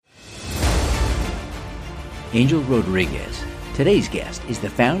Angel Rodriguez. Today's guest is the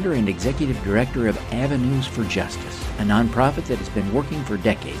founder and executive director of Avenues for Justice, a nonprofit that has been working for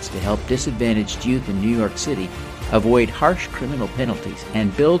decades to help disadvantaged youth in New York City avoid harsh criminal penalties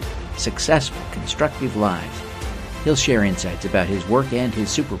and build successful, constructive lives. He'll share insights about his work and his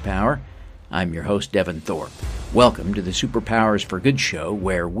superpower. I'm your host, Devin Thorpe. Welcome to the Superpowers for Good show,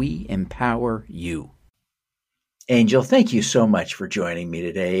 where we empower you. Angel, thank you so much for joining me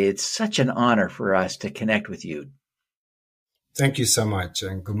today. It's such an honor for us to connect with you. Thank you so much,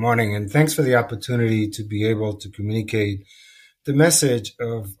 and good morning, and thanks for the opportunity to be able to communicate the message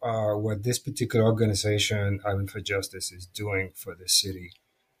of what this particular organization, Avenues for Justice, is doing for the city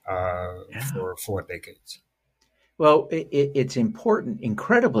for 4 decades. Well, it's important,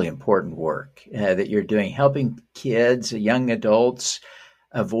 incredibly important work that you're doing, helping kids, young adults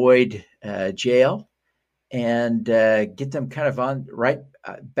avoid jail and get them kind of on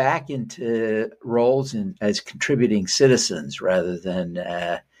back into roles as contributing citizens rather than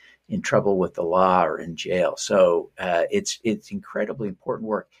in trouble with the law or in jail. So it's incredibly important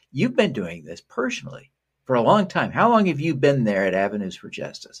work. You've been doing this personally for a long time. How long have you been there at Avenues for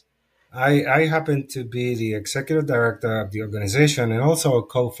Justice? I happen to be the executive director of the organization and also a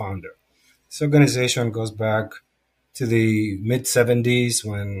co-founder. This organization goes back to the mid-'70s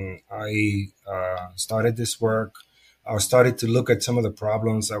when I started this work. I started to look at some of the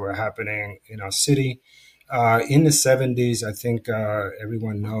problems that were happening in our city. In the 70s, I think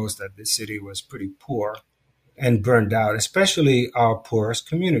everyone knows that this city was pretty poor and burned out, especially our poorest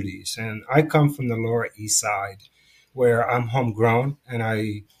communities. And I come from the Lower East Side, where I'm homegrown, and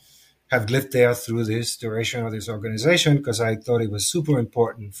I have lived there through this duration of this organization because I thought it was super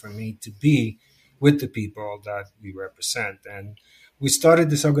important for me to be with the people that we represent. And we started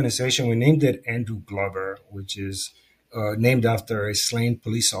this organization. We named it Andrew Glover, which is named after a slain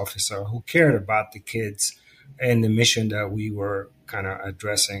police officer who cared about the kids and the mission that we were kind of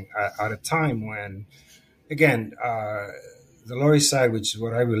addressing at a time when, again, the Lower East Side, which is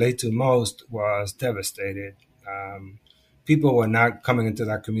what I relate to most, was devastated. People were not coming into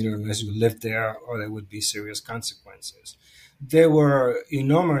that community unless you lived there, or there would be serious consequences. There were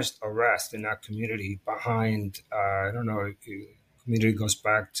enormous arrests in that community behind, I don't know, the community goes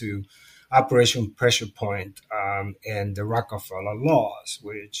back to Operation Pressure Point and the Rockefeller laws,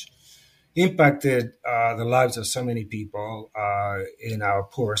 which impacted the lives of so many people in our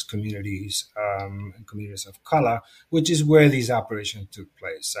poorest communities and communities of color, which is where these operations took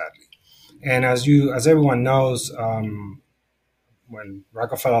place, sadly. And as everyone knows, when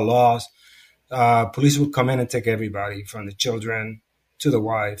Rockefeller laws, police would come in and take everybody from the children to the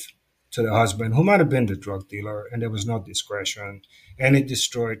wife to the husband, who might have been the drug dealer, and there was no discretion, and it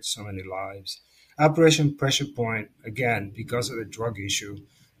destroyed so many lives. Operation Pressure Point, again, because of the drug issue,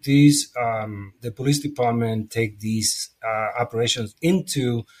 the police department take these operations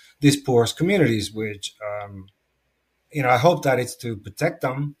into these poorest communities, which, I hope that it's to protect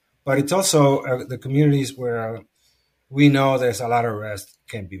them, but it's also the communities where we know there's a lot of arrests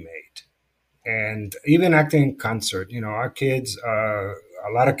can be made. And even acting in concert, our kids,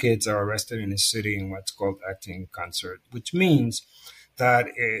 a lot of kids are arrested in the city in what's called acting in concert, which means that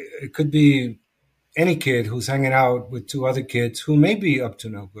it could be any kid who's hanging out with 2 other kids who may be up to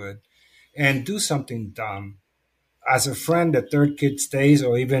no good and do something dumb. As a friend, the 3rd kid stays,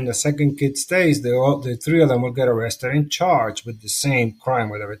 or even the 2nd kid stays, the 3 of them will get arrested and charged with the same crime,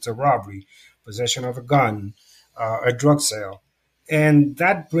 whether it's a robbery, possession of a gun, a drug sale. And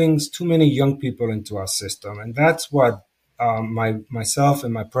that brings too many young people into our system. And that's what myself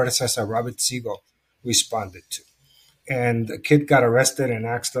and my predecessor, Robert Siegel, responded to. And the kid got arrested and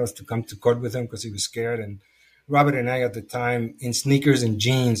asked us to come to court with him because he was scared. And Robert and I at the time, in sneakers and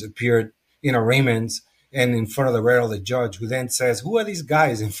jeans, appeared in our Raymond's and in front of the rail of the judge, who then says, "Who are these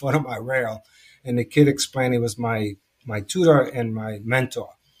guys in front of my rail?" And the kid explained it was my tutor and my mentor.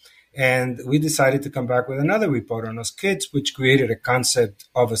 And we decided to come back with another report on those kids, which created a concept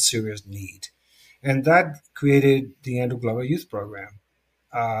of a serious need. And that created the Andrew Glover Youth Program,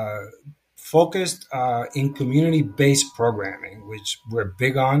 focused in community-based programming, which we're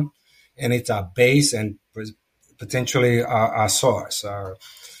big on. And it's our base and potentially our source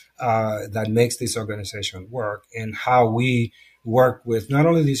that makes this organization work, and how we work with not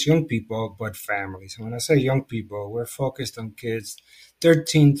only these young people, but families. And when I say young people, we're focused on kids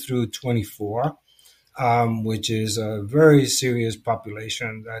 13 through 24, which is a very serious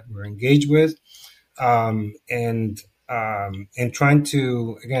population that we're engaged with, and trying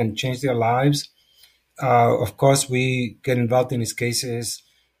to, again, change their lives. Of course, we get involved in these cases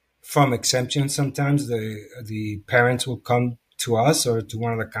from exemption. Sometimes the parents will come to us or to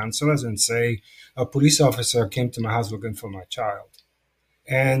one of the counselors and say, a police officer came to my house looking for my child.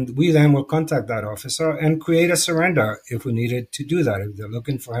 And we then will contact that officer and create a surrender if we needed to do that, if they're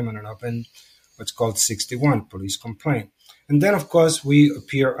looking for him in an open, what's called 61, police complaint. And then, of course, we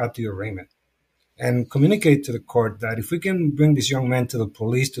appear at the arraignment and communicate to the court that if we can bring this young man to the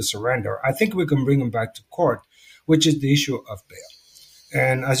police to surrender, I think we can bring him back to court, which is the issue of bail.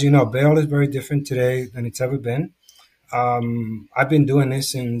 And as you know, bail is very different today than it's ever been. I've been doing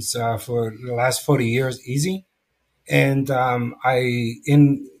this since for the last 40 years, easy. And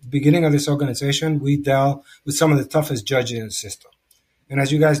in the beginning of this organization, we dealt with some of the toughest judges in the system. And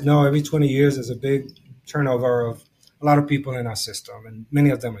as you guys know, every 20 years, there's a big turnover of a lot of people in our system, and many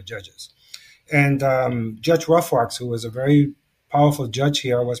of them are judges. And Judge Rough-Wax, who was a very powerful judge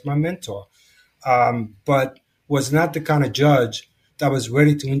here, was my mentor, but was not the kind of judge that was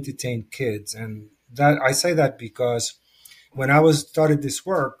ready to entertain kids. And that I say that because when I started this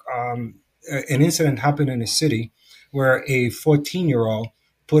work, an incident happened in a city where a 14-year-old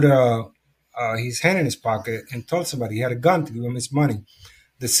put his hand in his pocket and told somebody he had a gun to give him his money.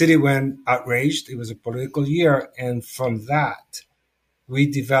 The city went outraged. It was a political year. And from that, we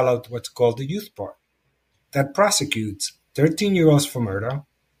developed what's called the Youth Part that prosecutes 13-year-olds for murder,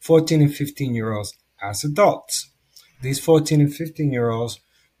 14 and 15-year-olds as adults. These 14 and 15-year-olds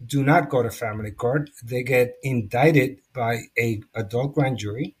do not go to family court. They get indicted by an adult grand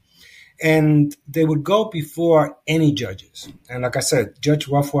jury, and they would go before any judges. And like I said, Judge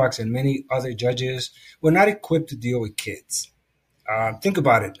Rough-Wax and many other judges were not equipped to deal with kids. Think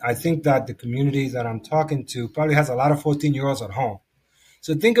about it. I think that the community that I'm talking to probably has a lot of 14-year-olds at home.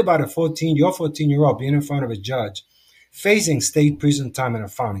 So think about your 14-year-old being in front of a judge facing state prison time and a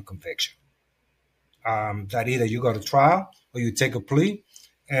felony conviction. That either you go to trial or you take a plea,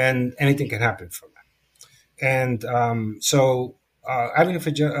 and anything can happen from that. And so Avenue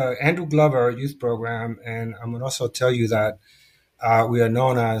for Andrew Glover Youth Program, and I'm going to also tell you that we are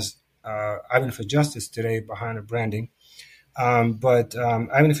known as Avenue for Justice today behind the branding. But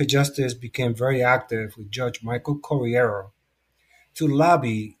Avenue for Justice became very active with Judge Michael Corriero to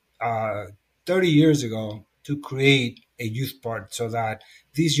lobby 30 years ago to create a youth part so that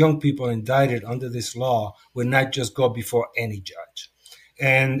these young people indicted under this law would not just go before any judge.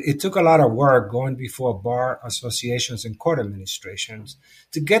 And it took a lot of work going before bar associations and court administrations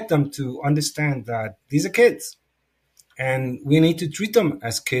to get them to understand that these are kids and we need to treat them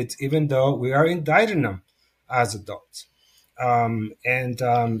as kids, even though we are indicting them as adults. So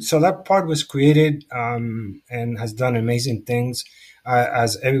that part was created and has done amazing things.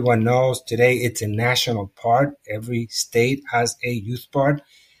 As everyone knows, today it's a national part. Every state has a youth part.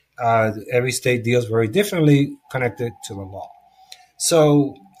 Every state deals very differently connected to the law.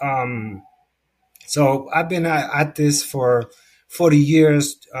 So I've been at this for 40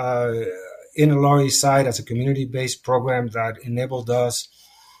 years in the Lower East Side as a community-based program that enabled us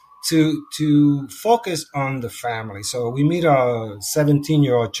to focus on the family. So we meet a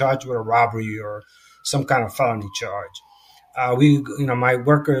 17-year-old charged with a robbery or some kind of felony charge. My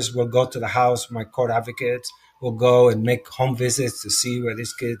workers will go to the house. My court advocates will go and make home visits to see where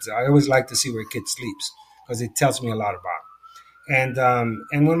these kids. I always like to see where a kid sleeps because it tells me a lot about them.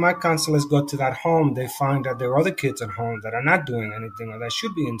 And when my counselors go to that home, they find that there are other kids at home that are not doing anything or that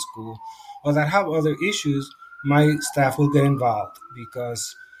should be in school or that have other issues. My staff will get involved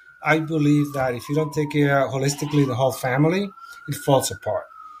because I believe that if you don't take care holistically the whole family, it falls apart.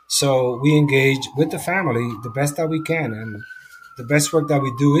 So we engage with the family the best that we can. And the best work that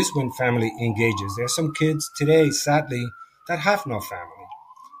we do is when family engages. There are some kids today, sadly, that have no family,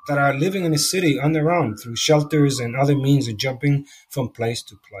 that are living in the city on their own through shelters and other means of jumping from place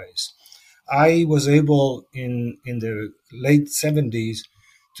to place. I was able in the late 70s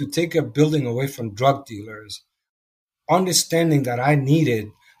to take a building away from drug dealers, understanding that I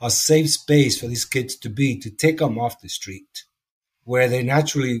needed a safe space for these kids to take them off the street where they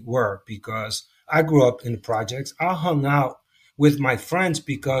naturally were, because I grew up in the projects. I hung out with my friends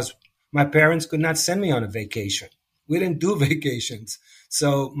because my parents could not send me on a vacation. We didn't do vacations.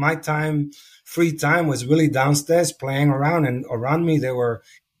 So my free time was really downstairs playing around, and around me there were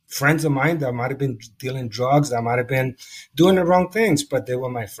friends of mine that might have been dealing drugs, that might have been doing the wrong things, but they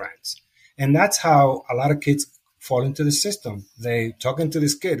were my friends. And that's how a lot of kids fall into the system. They talking to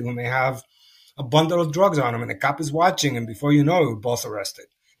this kid who may have a bundle of drugs on him, and the cop is watching, and before you know it, we're both arrested.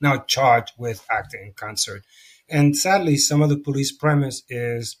 Now charged with acting in concert. And sadly, some of the police premise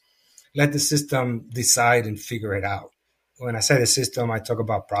is let the system decide and figure it out. When I say the system, I talk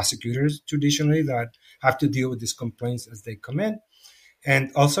about prosecutors traditionally that have to deal with these complaints as they come in,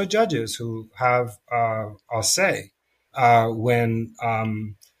 and also judges who have a say. when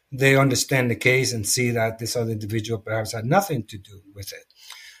they understand the case and see that this other individual perhaps had nothing to do with it.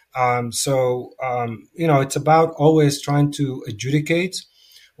 It's about always trying to adjudicate.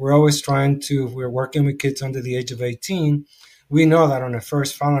 We're always trying to, if we're working with kids under the age of 18, we know that on a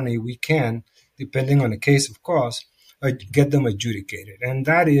first felony, we can, depending on the case, of course, get them adjudicated. And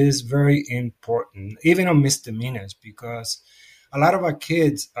that is very important, even on misdemeanors, because a lot of our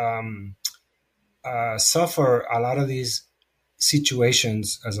kids suffer a lot of these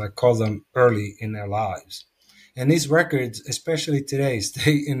situations, as I call them, early in their lives. And these records, especially today,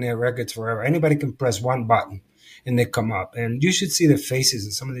 stay in their records forever. Anybody can press one button and they come up. And you should see the faces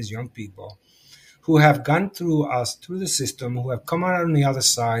of some of these young people who have gone through us, through the system, who have come out on the other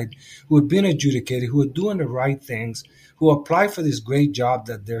side, who have been adjudicated, who are doing the right things, who apply for this great job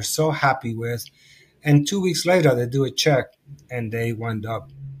that they're so happy with. And 2 weeks later, they do a check and they wind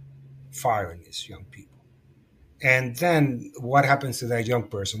up firing these young people. And then what happens to that young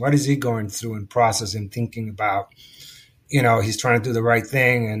person? What is he going through and processing, thinking about? He's trying to do the right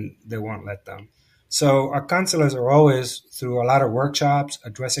thing and they won't let them. So our counselors are always through a lot of workshops,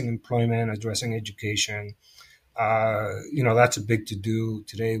 addressing employment, addressing education. That's a big to do.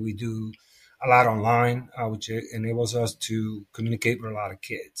 Today we do a lot online, which enables us to communicate with a lot of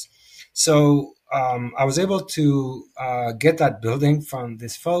kids. So I was able to get that building from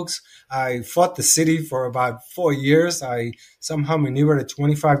these folks. I fought the city for about 4 years. I somehow maneuvered a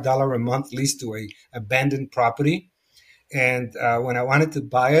 $25 a month lease to a abandoned property. And when I wanted to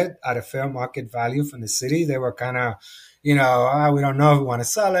buy it at a fair market value from the city, they were kind of, we don't know if we want to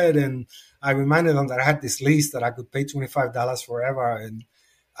sell it. And I reminded them that I had this lease that I could pay $25 forever. And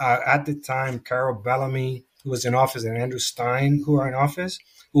at the time, Carol Bellamy, who was in office, and Andrew Stein, who were in office,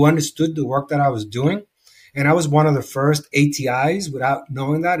 who understood the work that I was doing. And I was one of the first ATIs, without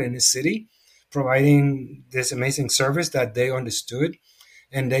knowing that, in the city, providing this amazing service that they understood.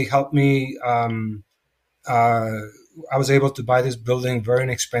 And they helped me. I was able to buy this building very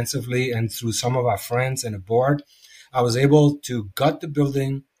inexpensively, and through some of our friends and a board, I was able to gut the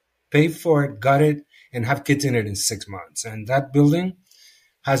building, pay for it, gut it, and have kids in it in 6 months. And that building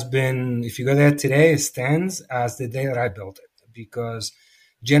has been, if you go there today, it stands as the day that I built it, because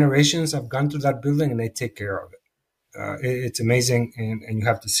generations have gone through that building and they take care of it. It's amazing, and you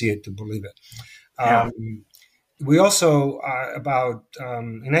have to see it to believe it. Yeah. We also, in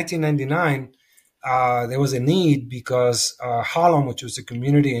 1999, there was a need because Harlem, which was a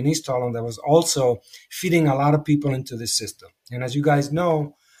community in East Harlem that was also feeding a lot of people into the system. And as you guys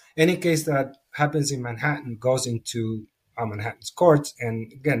know, any case that happens in Manhattan goes into Manhattan's courts.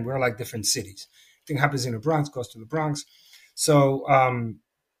 And again, we're like different cities. Thing happens in the Bronx goes to the Bronx. So I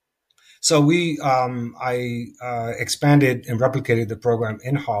expanded and replicated the program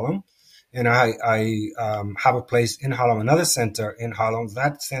in Harlem. And I have a place in Harlem, another center in Harlem.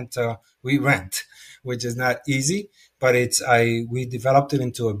 That center we rent, which is not easy, but we developed it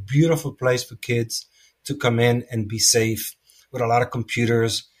into a beautiful place for kids to come in and be safe, with a lot of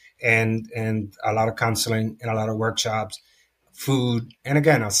computers and a lot of counseling and a lot of workshops, food, and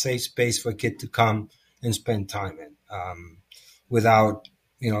again, a safe space for a kid to come and spend time in, without,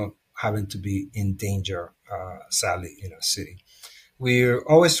 having to be in danger, sadly, in our city. We're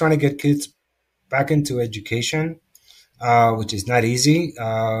always trying to get kids back into education, which is not easy.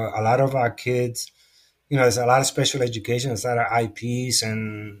 A lot of our kids, there's a lot of special education, there's a lot of IPs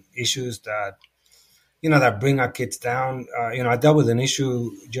and issues that, that bring our kids down. I dealt with an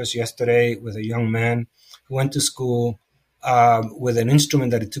issue just yesterday with a young man who went to school with an instrument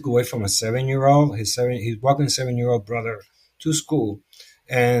that he took away from a 7-year-old. He's walking a 7-year-old brother to school.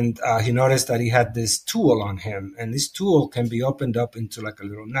 And he noticed that he had this tool on him. And this tool can be opened up into like a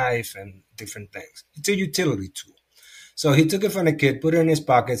little knife and different things. It's a utility tool. So he took it from the kid, put it in his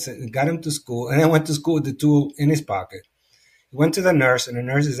pockets, and got him to school, and then went to school with the tool in his pocket. He went to the nurse, and the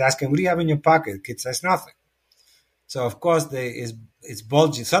nurse is asking, "What do you have in your pocket?" The kid says nothing. So, of course, it's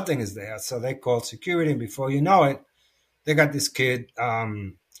bulgy. Something is there. So they called security, and before you know it, they got this kid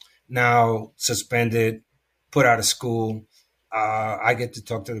now suspended, put out of school. I get to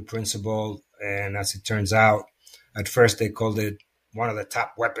talk to the principal, and as it turns out, at first they called it one of the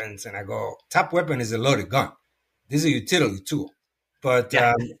top weapons, and I go, top weapon is a loaded gun. This is a utility tool. But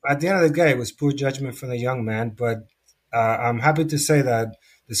at the end of the day, it was poor judgment from the young man. But I'm happy to say that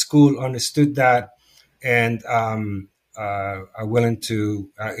the school understood that and are willing to,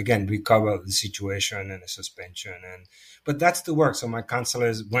 again, recover the situation and the suspension. But that's the work. So my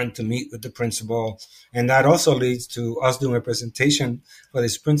counselors went to meet with the principal, and that also leads to us doing a presentation for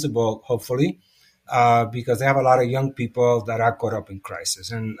this principal, hopefully, because they have a lot of young people that are caught up in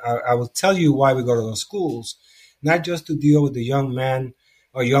crisis. And I will tell you why we go to those schools. not just to deal with the young man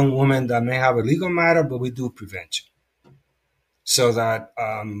or young woman that may have a legal matter, but we do prevention. So that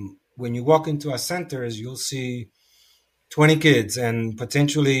when you walk into our centers, you'll see 20 kids and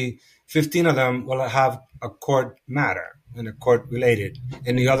potentially 15 of them will have a court matter and a court related,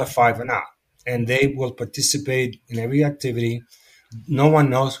 and the other five are not. And they will participate in every activity. No one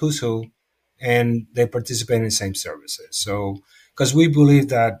knows who's who, and they participate in the same services. So, because we believe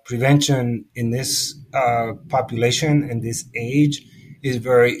that prevention in this population and this age is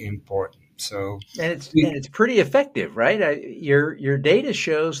very important. So, it's pretty effective, right? Your data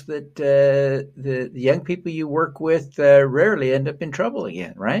shows that the young people you work with rarely end up in trouble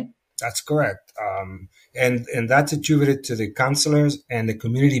again, right? That's correct. And that's attributed to the counselors and the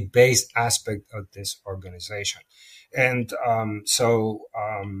community-based aspect of this organization. And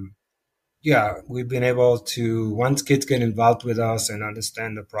yeah, we've been able to, once kids get involved with us and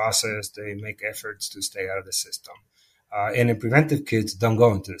understand the process, they make efforts to stay out of the system. And the preventive kids don't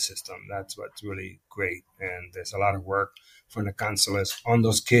go into the system. That's what's really great. And there's a lot of work from the counselors on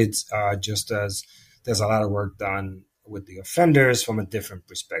those kids, just as there's a lot of work done with the offenders from a different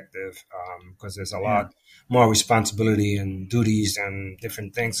perspective, because there's a lot more responsibility and duties and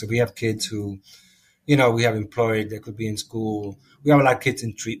different things. So we have kids who, we have employed, they could be in school. We have a lot of kids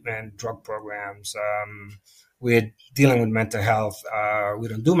in treatment, drug programs. We're dealing with mental health. We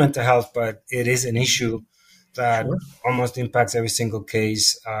don't do mental health, but it is an issue that almost impacts every single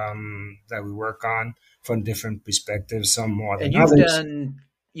case that we work on from different perspectives, some more than others.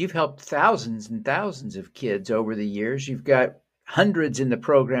 You've helped thousands and thousands of kids over the years. You've got hundreds in the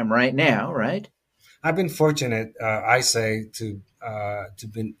program right now, right? I've been fortunate, I say, to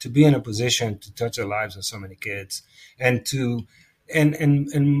be in a position to touch the lives of so many kids, and to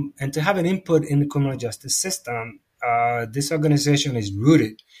have an input in the criminal justice system. This organization is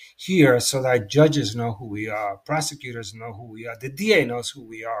rooted here so that judges know who we are, prosecutors know who we are, the DA knows who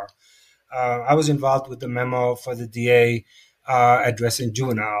we are. I was involved with the memo for the DA addressing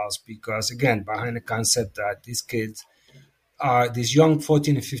juveniles because, again, behind the concept that these kids, these young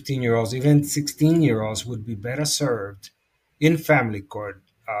 14 and 15-year-olds, even 16-year-olds would be better served in family court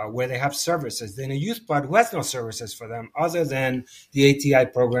where they have services than a youth part who has no services for them other than the ATI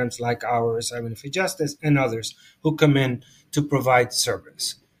programs like ours, Avenue for Justice, and others who come in to provide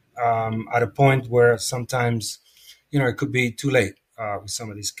service at a point where sometimes, it could be too late with some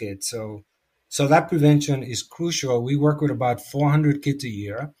of these kids. So that prevention is crucial. We work with about 400 kids a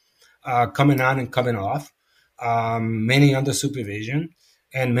year coming on and coming off, many under supervision,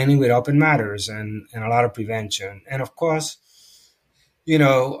 and many with open matters and a lot of prevention. And of course, the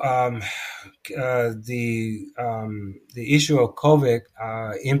issue of COVID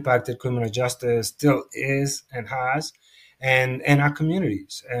impacted criminal justice, still is and has, and our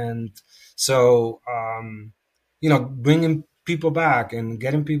communities. And so, bringing people back and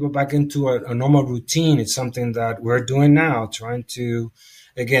getting people back into a normal routine is something that we're doing now, trying to,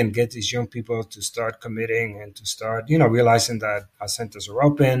 again, get these young people to start committing and to start, realizing that our centers are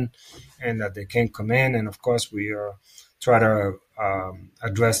open and that they can come in. And of course, we are try to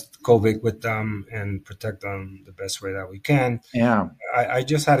address COVID with them and protect them the best way that we can. Yeah. I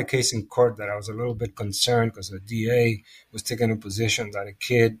just had a case in court that I was a little bit concerned because the DA was taking a position that a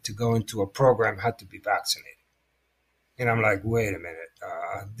kid to go into a program had to be vaccinated. And I'm like, wait a minute,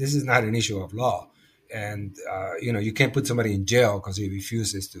 this is not an issue of law. And, you can't put somebody in jail because he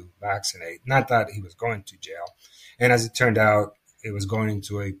refuses to vaccinate. Not that he was going to jail. And as it turned out, it was going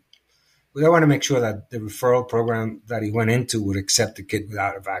into we want to make sure that the referral program that he went into would accept the kid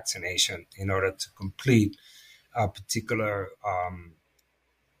without a vaccination in order to complete a particular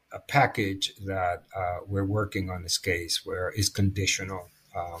a package that we're working on this case where it's conditional,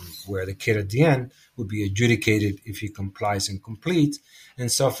 where the kid at the end would be adjudicated if he complies and completes. And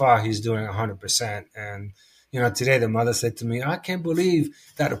so far, he's doing 100%. And, today the mother said to me, I can't believe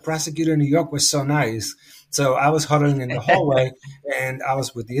that a prosecutor in New York was so nice. So I was huddling in the hallway and I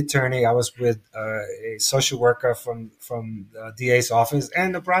was with the attorney. I was with a social worker from the DA's office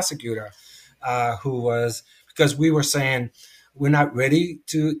and the prosecutor who was, because we were saying, we're not ready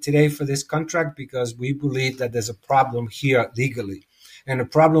today for this contract because we believe that there's a problem here legally. And the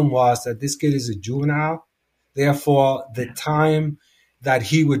problem was that this kid is a juvenile. Therefore, the time that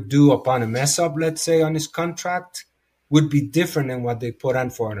he would do upon a mess up, let's say, on his contract would be different than what they put on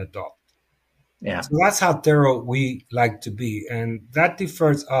for an adult. Yeah. So that's how thorough we like to be. And that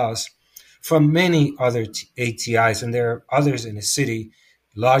differs us from many other ATIs. And there are others in the city,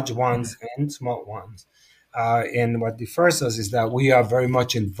 large ones and small ones. And what differs us is that we are very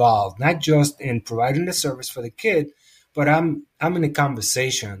much involved, not just in providing the service for the kid, but I'm in the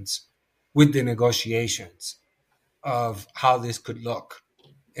conversations with the negotiations of how this could look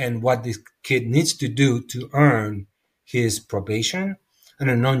and what this kid needs to do to earn his probation and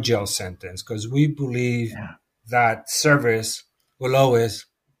a non-jail sentence, because we believe Yeah. that service will always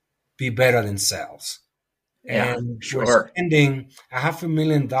be better than sales. Yeah. And we're Sure. spending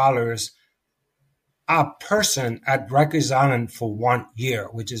 $500,000 a person at Rikers Island for 1 year,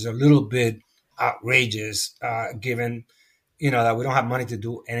 which is a little bit outrageous, given that we don't have money to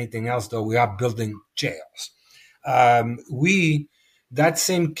do anything else. Though we are building jails. We that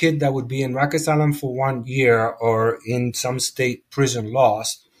same kid that would be in Rikers Island for 1 year or in some state prison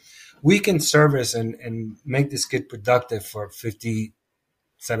lost, we can service and make this kid productive for $5,700.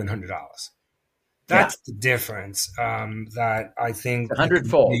 Yeah. That's the difference that I think It's a the community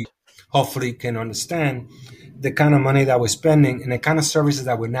hundredfold. hopefully can understand the kind of money that we're spending and the kind of services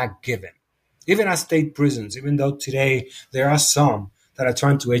that we're not giving. Even at state prisons, even though today there are some that are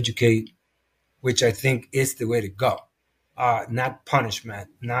trying to educate, which I think is the way to go. Not punishment,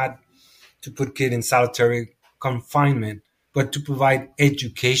 not to put kids in solitary confinement, but to provide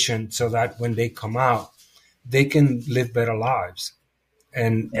education so that when they come out, they can live better lives Yeah.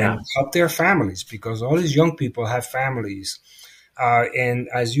 and help their families, because all these young people have families. And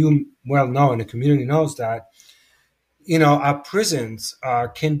as you well know, and the community knows that, our prisons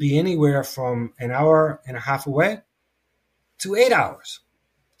can be anywhere from an hour and a half away to 8 hours.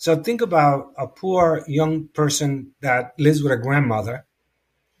 So think about a poor young person that lives with a grandmother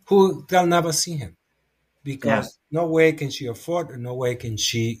who they'll never see him Yeah. because no way can she afford or no way can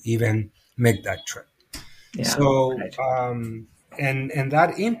she even make that trip. Yeah. So, Right. and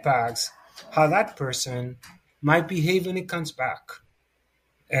that impacts how that person might behave when he comes back.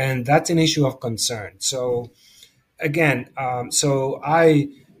 And that's an issue of concern. So, again,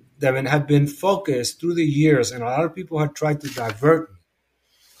 Devin, have been focused through the years, and a lot of people have tried to divert me.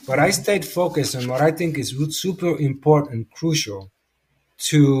 But I stayed focused on what I think is super important and crucial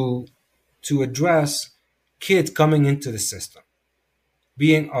to address kids coming into the system,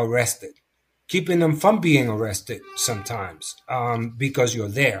 being arrested, keeping them from being arrested sometimes because you're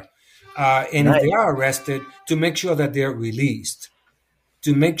there. And if Right. they are arrested, to make sure that they're released,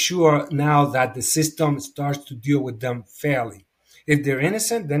 to make sure now that the system starts to deal with them fairly. If they're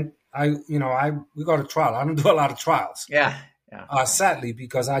innocent, then we go to trial. I don't do a lot of trials, Yeah. Yeah. sadly,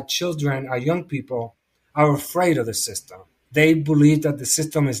 because our children, our young people, are afraid of the system. They believe that the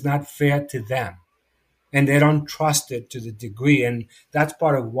system is not fair to them, and they don't trust it to the degree. And that's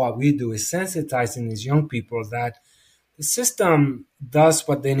part of what we do, is sensitizing these young people that the system does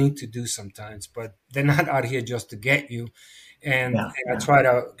what they need to do sometimes, but they're not out here just to get you. And Yeah. I try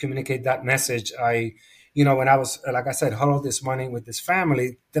to communicate that message. When I was, like I said, huddled this morning with this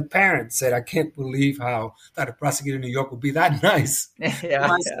family, the parent said, "I can't believe how that a prosecutor in New York would be that nice to Yeah.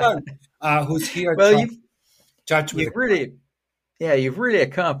 my Yeah. son, who's here Well, charged with a you've really yeah, you've really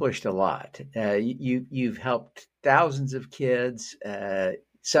accomplished a lot. You've helped thousands of kids.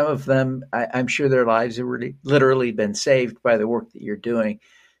 Some of them, I'm sure their lives have really literally been saved by the work that you're doing.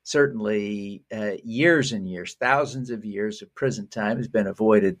 Certainly, years and years, thousands of years of prison time has been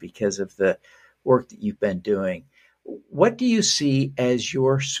avoided because of the work that you've been doing. What do you see as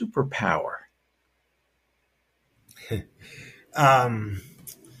your superpower? Um,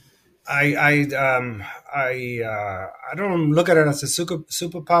 I don't look at it as a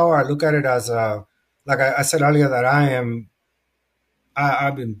superpower. I look at it as like I said earlier, that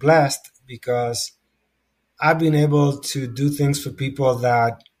I've been blessed because I've been able to do things for people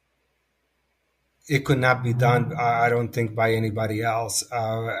that it could not be done. I don't think by anybody else,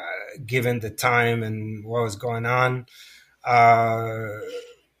 given the time and what was going on.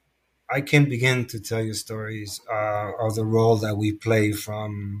 I can begin to tell you stories of the role that we play,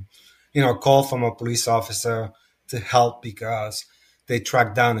 from, a call from a police officer to help because they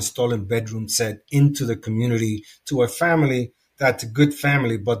tracked down a stolen bedroom set into the community to a family that's a good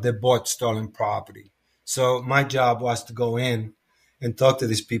family, but they bought stolen property. So my job was to go in and talk to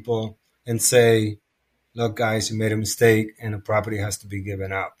these people and say, "Look, guys, you made a mistake and the property has to be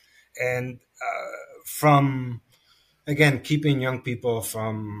given up." And from again, keeping young people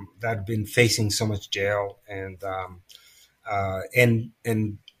from that have been facing so much jail, and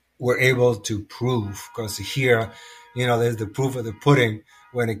we're able to prove, because here, there's the proof of the pudding.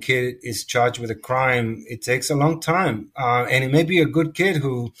 When a kid is charged with a crime, it takes a long time, and it may be a good kid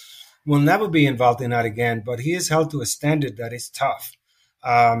who will never be involved in that again, but he is held to a standard that is tough.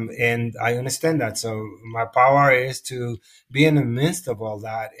 And I understand that. So my power is to be in the midst of all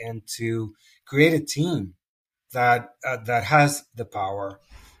that and to create a team that has the power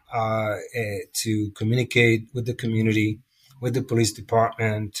to communicate with the community, with the police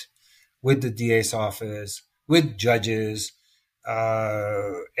department, with the DA's office, with judges,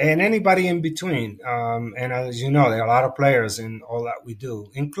 and anybody in between. And as you know, there are a lot of players in all that we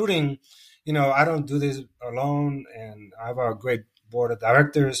do, including, I don't do this alone, and I have a great board of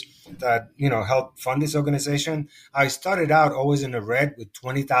directors that, help fund this organization. I started out always in the red with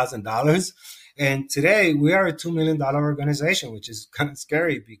 $20,000. And today we are a $2 million organization, which is kind of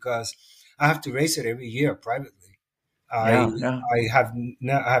scary because I have to raise it every year privately. I, Yeah, yeah.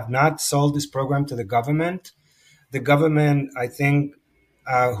 I have not sold this program to the government. The government, I think,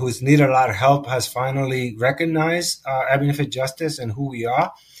 who's needed a lot of help, has finally recognized Avenue for Justice and who we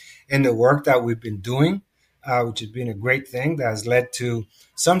are and the work that we've been doing, which has been a great thing that has led to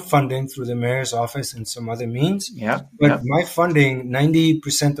some funding through the mayor's office and some other means. Yeah, But yeah, my funding,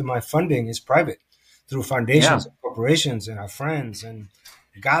 90% of my funding is private through yeah. foundations and corporations and our friends and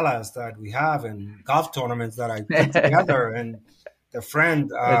galas that we have and golf tournaments that I put together and the friend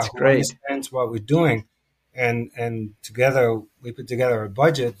That's who great. understands what we're doing. And together we put together a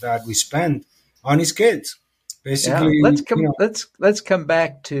budget that we spend on these kids. Yeah, Basically, let's come. Let's come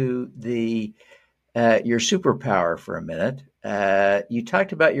back to the your superpower for a minute. You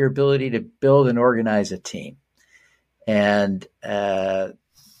talked about your ability to build and organize a team, and that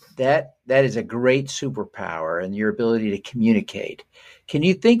is a great superpower, and your ability to communicate. Can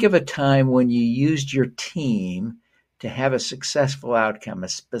you think of a time when you used your team to have a successful outcome, a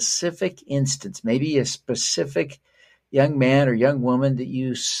specific instance, maybe a specific young man or young woman that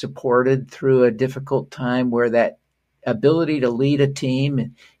you supported through a difficult time where that ability to lead a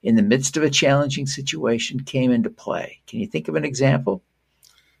team in the midst of a challenging situation came into play? Can you think of an example?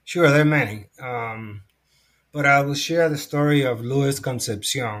 sure, there are many. But I will share the story of Luis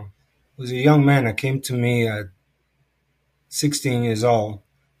Concepcion, who's a young man that came to me at 16 years old,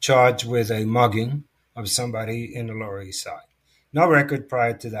 charged with a mugging of somebody in the Lower East Side. No record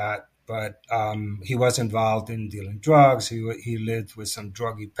prior to that, but he was involved in dealing drugs. He lived with some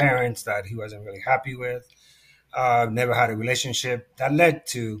druggy parents that he wasn't really happy with. Never had a relationship. That led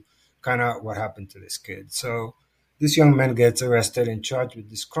to kind of what happened to this kid. So this young man gets arrested and charged with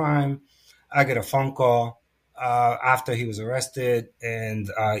this crime. I get a phone call after he was arrested and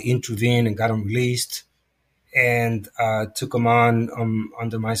intervened and got him released and took him on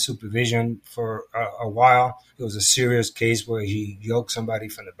under my supervision for a while. It was a serious case where he yoked somebody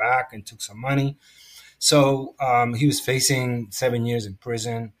from the back and took some money. So he was facing 7 years in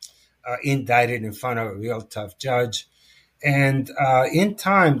prison, indicted in front of a real tough judge. And in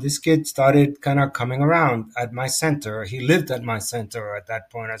time, this kid started kind of coming around at my center. He lived at my center at that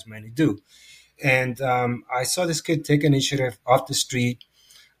point, as many do. And I saw this kid take initiative off the street,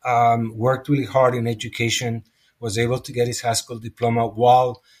 worked really hard in education, was able to get his high school diploma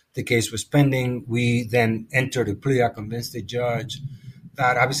while the case was pending. We then entered a plea. I convinced the judge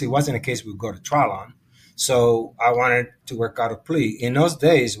that obviously wasn't a case we would go to trial on. So I wanted to work out a plea. In those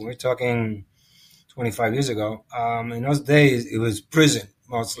days, we're talking 25 years ago, in those days, it was prison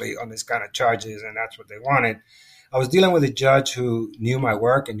mostly on this kind of charges, and that's what they wanted. I was dealing with a judge who knew my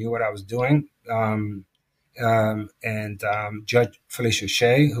work and knew what I was doing. And Judge Felicia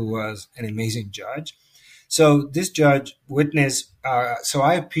Shea, who was an amazing judge. So this judge witnessed, so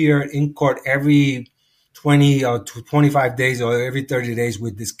I appear in court every 20 or 25 days or every 30 days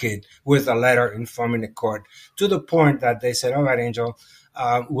with this kid with a letter informing the court to the point that they said, all right, Angel,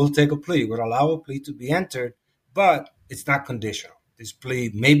 we'll take a plea. We'll allow a plea to be entered, but it's not conditional. This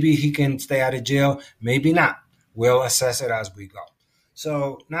plea, maybe he can stay out of jail, maybe not. We'll assess it as we go.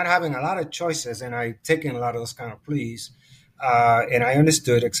 So not having a lot of choices, and I taken a lot of those kind of pleas, and I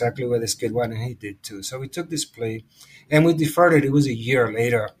understood exactly where this kid went, and he did too. So we took this plea, and we deferred it. It was a year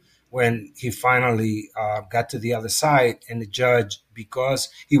later when he finally got to the other side, and the judge, because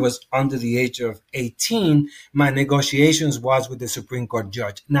he was under the age of 18, my negotiations was with the Supreme Court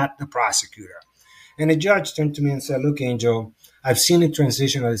judge, not the prosecutor. And the judge turned to me and said, look, Angel, I've seen the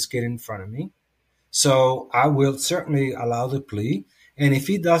transition of this kid in front of me, so I will certainly allow the plea. And if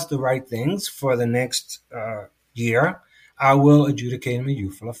he does the right things for the next year, I will adjudicate him a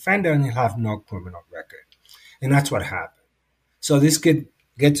youthful offender and he'll have no criminal record. And that's what happened. So this kid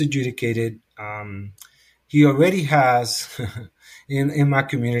gets adjudicated. He already has, in my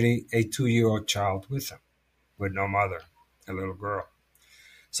community, a 2-year-old child with him, with no mother, a little girl.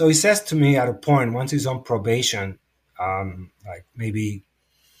 So he says to me at a point, once he's on probation, like maybe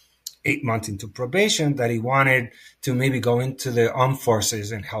 8 months into probation, that he wanted to maybe go into the armed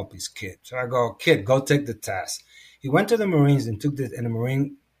forces and help his kid. So I go, kid, go take the test. He went to the Marines and took it, and the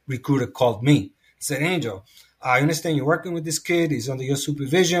Marine recruiter called me. He said, Angel, I understand you're working with this kid. He's under your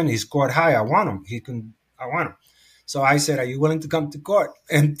supervision. He scored high. I want him. I want him. So I said, are you willing to come to court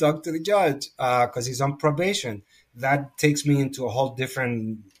and talk to the judge? Because he's on probation. That takes me into a whole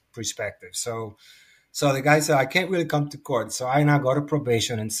different perspective. So the guy said, I can't really come to court. So I now go to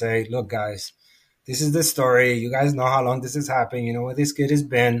probation and say, look, guys, this is the story. You guys know how long this has happened. You know where this kid has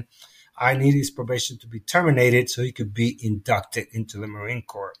been. I need his probation to be terminated so he could be inducted into the Marine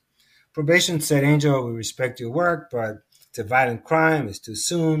Corps. Probation said, Angel, we respect your work, but it's a violent crime. It's too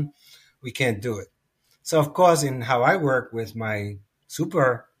soon. We can't do it. So, of course, in how I work with my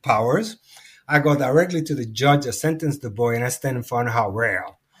superpowers, I go directly to the judge that sentenced the boy and I stand in front of her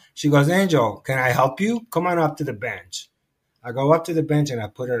rail. She goes, Angel, can I help you? Come on up to the bench. I go up to the bench and I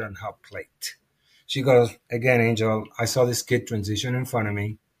put it on her plate. She goes, again, Angel, I saw this kid transition in front of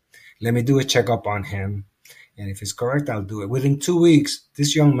me. Let me do a checkup on him. And if it's correct, I'll do it. Within 2 weeks,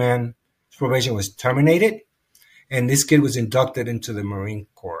 this young man's probation was terminated and this kid was inducted into the Marine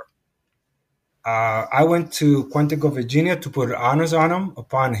Corps. I went to Quantico, Virginia to put honors on him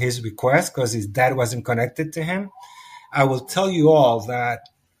upon his request because his dad wasn't connected to him. I will tell you all that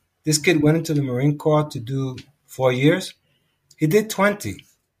this kid went into the Marine Corps to do 4 years. He did 20.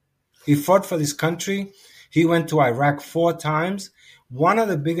 He fought for this country. He went to Iraq 4 times. One of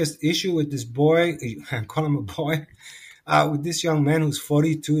the biggest issues with this boy, I call him a boy, with this young man who's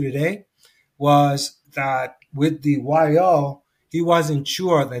 42 today, was that with the YO, he wasn't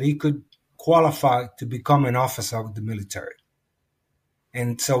sure that he could qualify to become an officer of the military.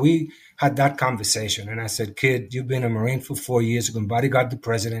 And so we had that conversation. And I said, kid, you've been a Marine for 4 years. You can bodyguard the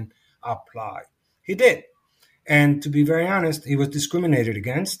president. Apply. He did. And to be very honest, he was discriminated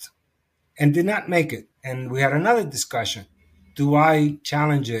against and did not make it. And we had another discussion. Do I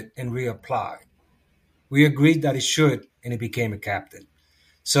challenge it and reapply? We agreed that he should, and he became a captain.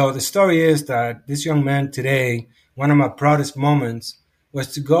 So the story is that this young man today, one of my proudest moments was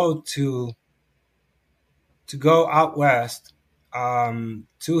to go out west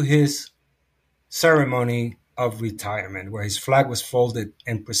to his ceremony of retirement, where his flag was folded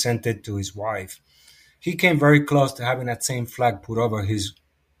and presented to his wife. He came very close to having that same flag put over his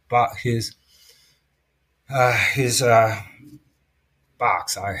box. I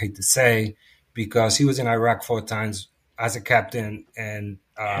hate to say, because he was in Iraq 4 times as a captain, and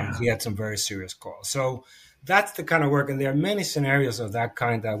he had some very serious calls. So that's the kind of work, and there are many scenarios of that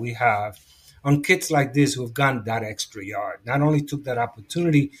kind that we have on kids like this who have gone that extra yard. Not only took that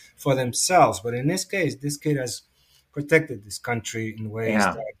opportunity for themselves, but in this case, this kid has protected this country in ways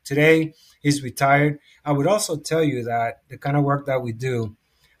that today he's retired. I would also tell you that the kind of work that we do,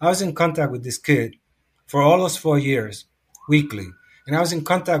 I was in contact with this kid for all those 4 years weekly. And I was in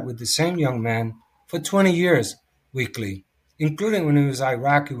contact with the same young man for 20 years weekly, including when he was in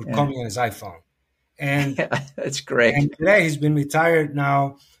Iraq, he would call me on his iPhone. And that's great. And today he's been retired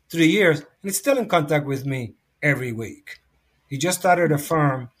now 3 years, and he's still in contact with me every week. He just started a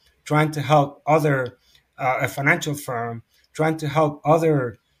firm trying to help a financial firm, trying to help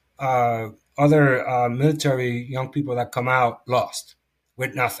other military young people that come out lost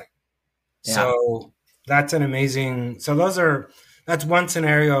with nothing. Yeah. So that's an amazing. So that's one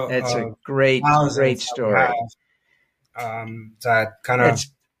scenario. That's a great story. That kind of.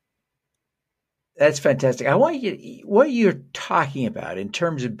 That's fantastic. I want you, what you're talking about in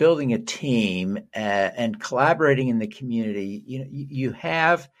terms of building a team and collaborating in the community, you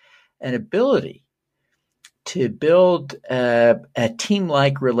have an ability to build a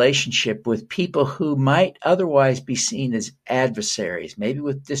team-like relationship with people who might otherwise be seen as adversaries, maybe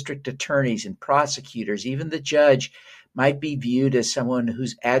with district attorneys and prosecutors. Even the judge might be viewed as someone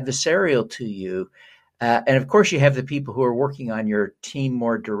who's adversarial to you. And of course, you have the people who are working on your team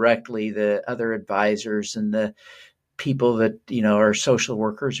more directly, the other advisors and the people that, are social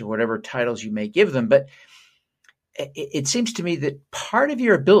workers or whatever titles you may give them. But it seems to me that part of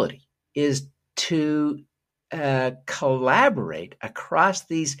your ability is to collaborate across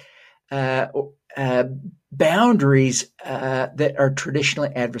these boundaries that are traditionally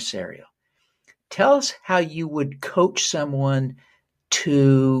adversarial. Tell us how you would coach someone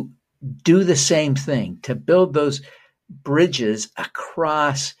to do the same thing, to build those bridges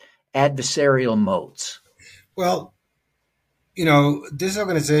across adversarial modes. Well, this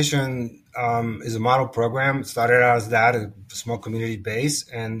organization is a model program. It started out as that, a small community base.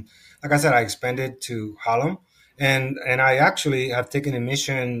 And like I said, I expanded to Harlem. And I actually have taken a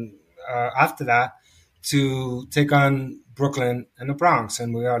mission after that to take on Brooklyn and the Bronx.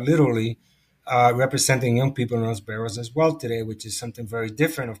 And we are literally representing young people in those boroughs as well today, which is something very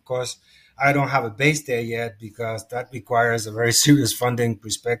different. Of course, I don't have a base there yet because that requires a very serious funding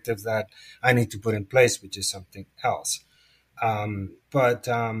perspective that I need to put in place, which is something else. But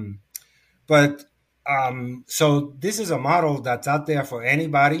So this is a model that's out there for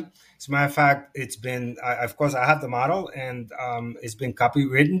anybody. As a matter of fact, of course, I have the model, and it's been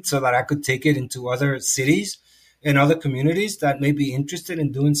copywritten so that I could take it into other cities and other communities that may be interested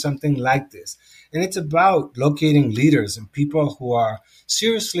in doing something like this. And it's about locating leaders and people who are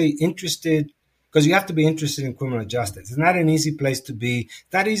seriously interested, because you have to be interested in criminal justice. It's not an easy place to be,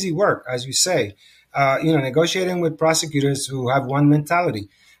 not easy work, as you say. Negotiating with prosecutors who have one mentality.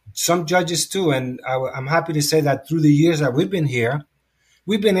 Some judges too, and I'm happy to say that through the years that we've been here,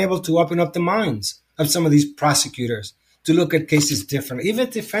 we've been able to open up the minds of some of these prosecutors to look at cases differently. Even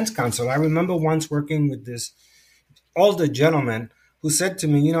defense counsel. I remember once working with this older gentleman who said to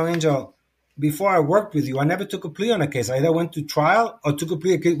me, Angel, before I worked with you, I never took a plea on a case. I either went to trial or took a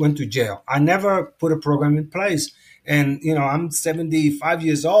plea, went to jail. I never put a program in place. And, I'm 75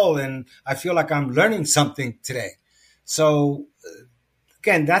 years old and I feel like I'm learning something today. So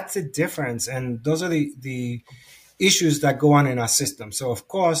again, that's the difference. And those are the issues that go on in our system. So, of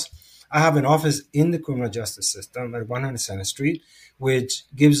course, I have an office in the criminal justice system at 100 Center Street, which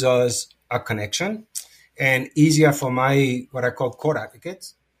gives us a connection and easier for what I call court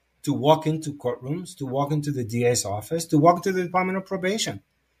advocates to walk into courtrooms, to walk into the DA's office, to walk to the Department of Probation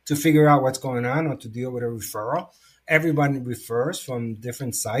to figure out what's going on or to deal with a referral. Everybody refers from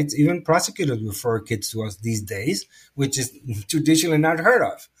different sites. Even prosecutors refer kids to us these days, which is traditionally not heard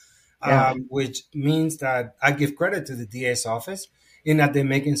of. Yeah. Which means that I give credit to the DA's office in that they're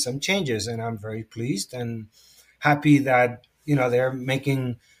making some changes. And I'm very pleased and happy that, they're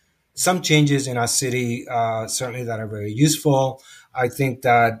making some changes in our city, certainly that are very useful. I think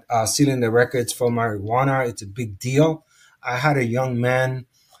that sealing the records for marijuana, it's a big deal. I had a young man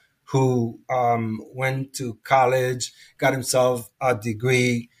who went to college, got himself a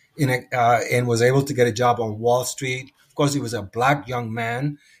degree and was able to get a job on Wall Street. Of course, he was a Black young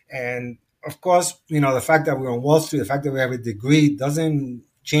man. And of course, the fact that we're on Wall Street, the fact that we have a degree doesn't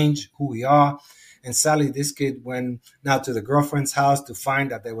change who we are. And sadly, this kid went now to the girlfriend's house to find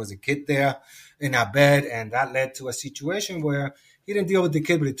that there was a kid there in our bed. And that led to a situation where he didn't deal with the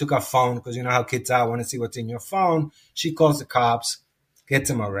kid, but he took her phone because you know how kids are, want to see what's in your phone. She calls the cops, gets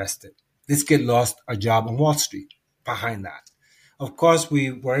him arrested. This kid lost a job on Wall Street behind that. Of course,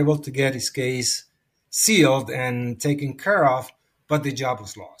 we were able to get his case sealed and taken care of, but the job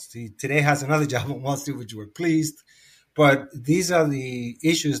was lost. He today has another job on Wall Street, which we're pleased. But these are the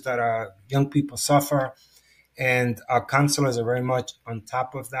issues that our young people suffer, and our counselors are very much on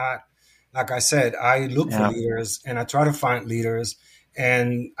top of that. Like I said, I look for leaders, and I try to find leaders.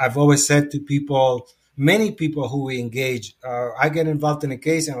 And I've always said to people, many people who we engage, I get involved in a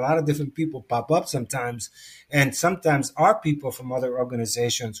case, and a lot of different people pop up sometimes. And sometimes are people from other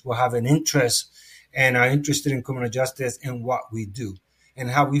organizations who have an interest and are interested in criminal justice and what we do and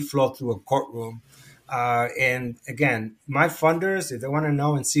how we flow through a courtroom. And again, my funders, if they want to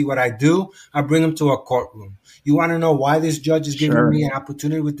know and see what I do, I bring them to a courtroom. You want to know why this judge is giving me an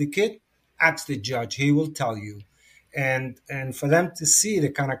opportunity with the kid? Ask the judge. He will tell you. And for them to see the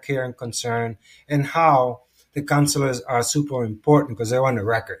kind of care and concern and how the counselors are super important because they're on the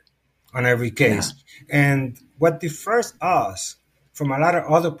record on every case. Yeah. And what differs us from a lot of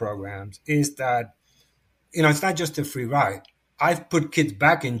other programs is that, it's not just a free ride. I've put kids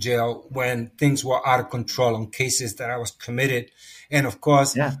back in jail when things were out of control on cases that I was committed. And of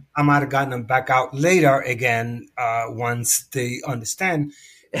course, I might have gotten them back out later again once they understand.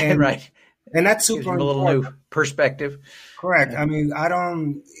 And, right. And that's super important. A little new perspective. Correct. Yeah. I mean,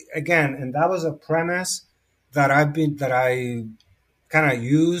 and that was a premise that I kind of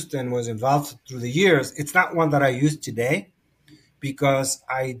used and was involved through the years. It's not one that I use today because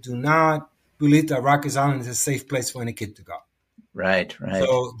I do not believe that Rikers Island is a safe place for any kid to go. Right.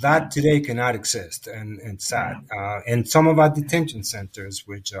 So that today cannot exist, and sad. And some of our detention centers,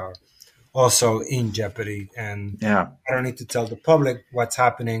 which are also in jeopardy. And I don't need to tell the public what's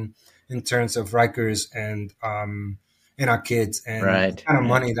happening in terms of Rikers and our kids and the kind of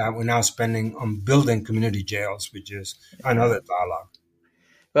money that we're now spending on building community jails, which is another dialogue.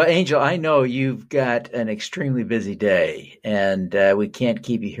 Well, Angel, I know you've got an extremely busy day, and we can't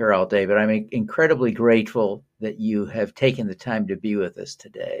keep you here all day, but I'm incredibly grateful that you have taken the time to be with us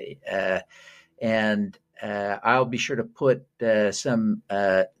today. And I'll be sure to put some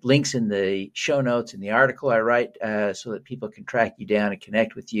links in the show notes in the article I write so that people can track you down and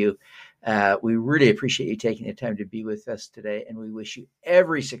connect with you. We really appreciate you taking the time to be with us today, and we wish you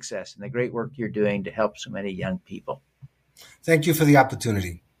every success in the great work you're doing to help so many young people. Thank you for the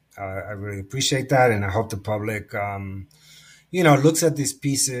opportunity. I really appreciate that, and I hope the public, looks at these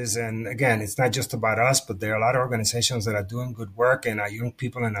pieces. And again, it's not just about us, but there are a lot of organizations that are doing good work, and our young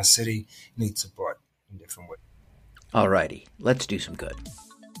people in our city need support. in different ways. Alrighty, let's do some good.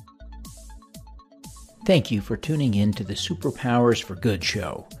 Thank you for tuning in to the Superpowers for Good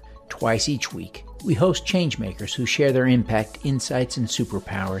show. Twice each week, we host changemakers who share their impact, insights, and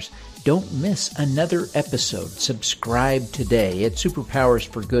superpowers. Don't miss another episode. Subscribe today at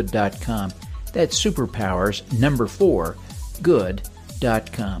superpowersforgood.com. That's superpowers,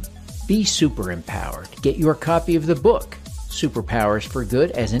 good.com. Be super empowered. Get your copy of the book, Superpowers for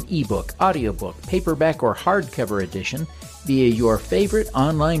Good, as an ebook, audiobook, paperback, or hardcover edition via your favorite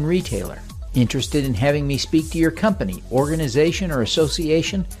online retailer. Interested in having me speak to your company, organization, or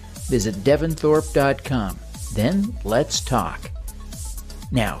association? Visit devonthorpe.com. Then let's talk.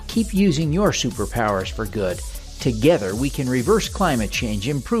 Now, keep using your superpowers for good. Together, we can reverse climate change,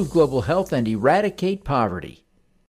 improve global health, and eradicate poverty.